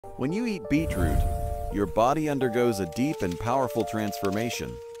When you eat beetroot, your body undergoes a deep and powerful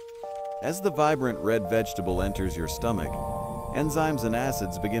transformation. As the vibrant red vegetable enters your stomach, enzymes and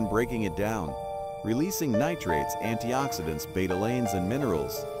acids begin breaking it down, releasing nitrates, antioxidants, betalains, and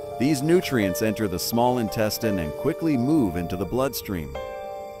minerals. These nutrients enter the small intestine and quickly move into the bloodstream.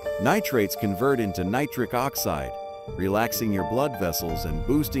 Nitrates convert into nitric oxide, relaxing your blood vessels and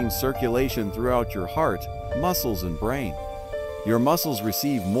boosting circulation throughout your heart, muscles, and brain. Your muscles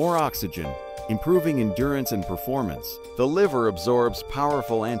receive more oxygen, improving endurance and performance. The liver absorbs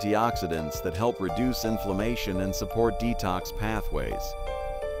powerful antioxidants that help reduce inflammation and support detox pathways.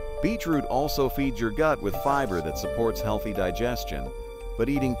 Beetroot also feeds your gut with fiber that supports healthy digestion, but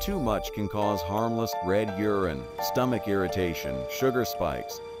eating too much can cause harmless red urine, stomach irritation, sugar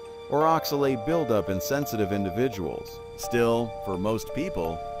spikes, or oxalate buildup in sensitive individuals. Still, for most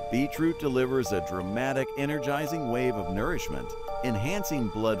people, beetroot delivers a dramatic, energizing wave of nourishment, enhancing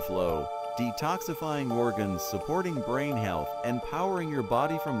blood flow, detoxifying organs, supporting brain health, and powering your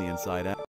body from the inside out.